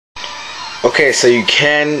Okay, so you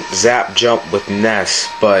can zap jump with Ness,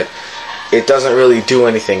 but it doesn't really do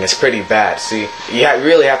anything. It's pretty bad. See, you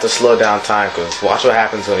really have to slow down time, because watch what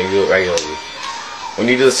happens when you do it regularly. When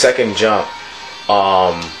you do the second jump,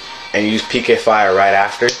 and you use PK Fire right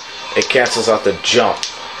after, it cancels out the jump.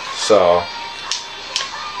 So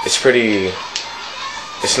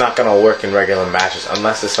it's not gonna work in regular matches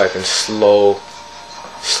unless it's like in slow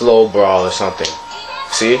brawl or something.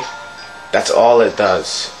 See? That's all it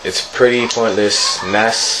does. It's pretty pointless.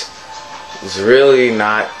 Ness is really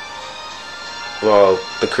not. Well,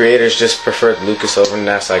 the creators just preferred Lucas over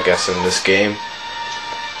Ness, I guess, in this game.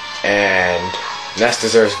 And Ness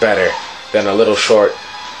deserves better than a little short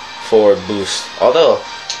forward boost. Although,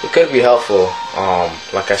 it could be helpful,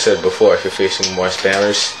 like I said before, if you're facing more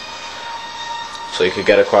spammers. So you could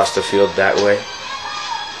get across the field that way.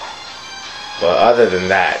 But other than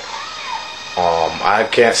that, I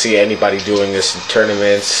can't see anybody doing this in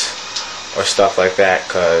tournaments or stuff like that,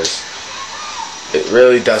 because it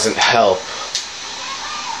really doesn't help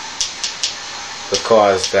the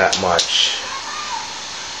cause that much.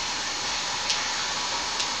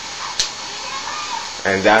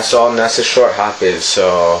 And that's all Ness's short hop is.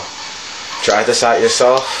 So try this out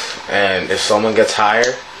yourself, and if someone gets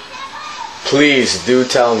higher, please do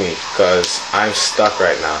tell me, because I'm stuck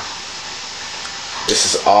right now.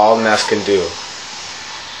 This is all Ness can do.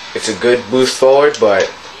 It's a good boost forward, but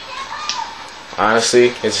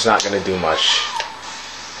honestly, it's not going to do much.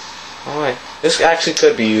 Alright, this actually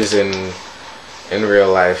could be used in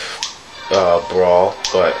real life brawl,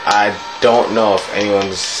 but I don't know if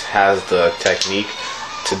anyone has the technique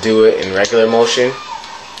to do it in regular motion.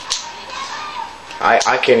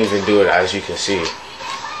 I can't even do it, as you can see.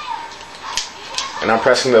 And I'm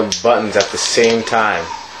pressing the buttons at the same time.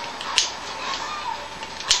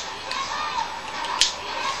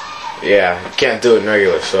 Yeah, you can't do it in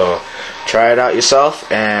regular, so try it out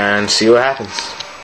yourself and see what happens.